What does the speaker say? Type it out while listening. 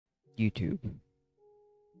YouTube.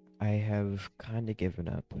 I have kinda given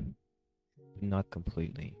up, but not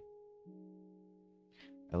completely.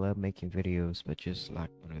 I love making videos, but just lack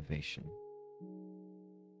motivation.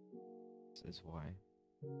 This is why.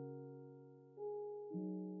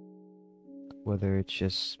 Whether it's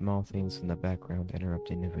just small things in the background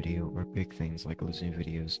interrupting the video, or big things like losing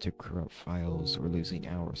videos to corrupt files or losing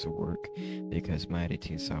hours of work because my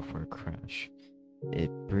editing software crashed, it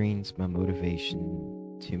brings my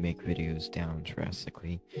motivation to make videos down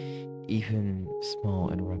drastically. Even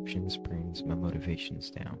small interruptions brings my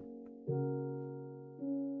motivations down.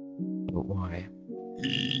 But why?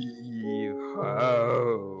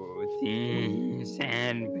 Oh, things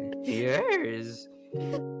and beers.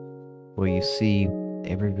 Well, you see,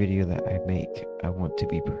 every video that I make, I want to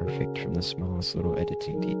be perfect, from the smallest little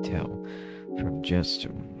editing detail, from just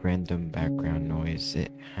random background noise.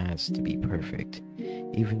 It has to be perfect.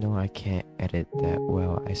 Even though I can't edit that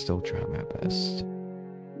well, I still try my best.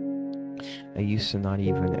 I used to not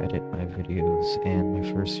even edit my videos, and my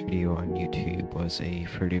first video on YouTube was a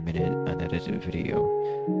 30-minute unedited video.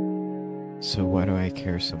 So why do I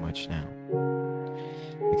care so much now?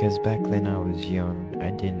 Because back then I was young,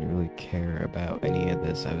 I didn't really care about any of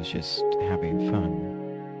this, I was just having fun.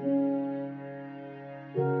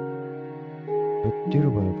 But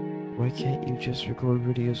Doodlebug, why can't you just record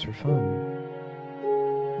videos for fun?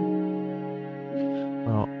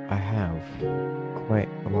 Well, I have. Quite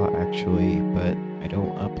a lot actually, but I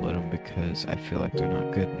don't upload them because I feel like they're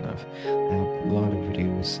not good enough. I have a lot of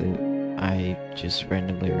videos that I just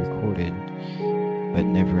randomly recorded but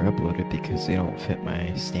never uploaded because they don't fit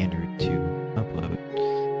my standard to upload.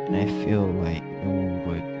 And I feel like no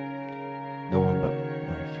one but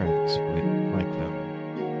my friends would like them,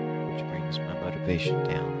 which brings my motivation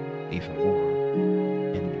down even more.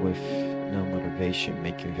 And with no motivation,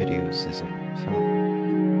 making videos isn't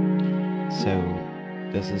fun. So,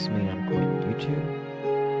 does this mean I'm quitting YouTube?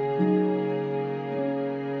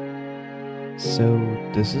 So,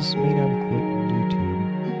 does this mean I'm quitting YouTube?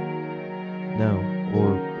 No,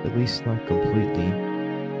 or at least not completely.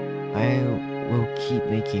 I will keep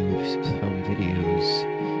making some videos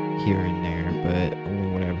here and there, but only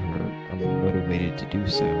whenever I'm motivated to do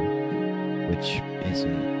so, which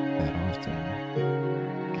isn't that often.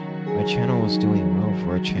 My channel is doing well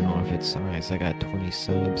for a channel of its size. I got 20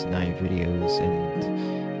 subs, 9 videos, and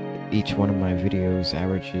each one of my videos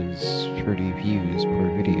averages 30 views per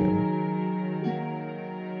video.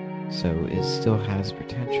 So it still has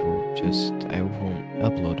potential, just I won't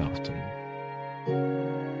upload often.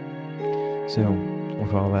 So,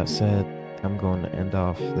 with all that said, I'm going to end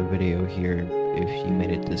off the video here. If you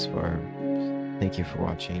made it this far, thank you for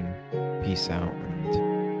watching. Peace out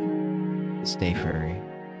and stay furry.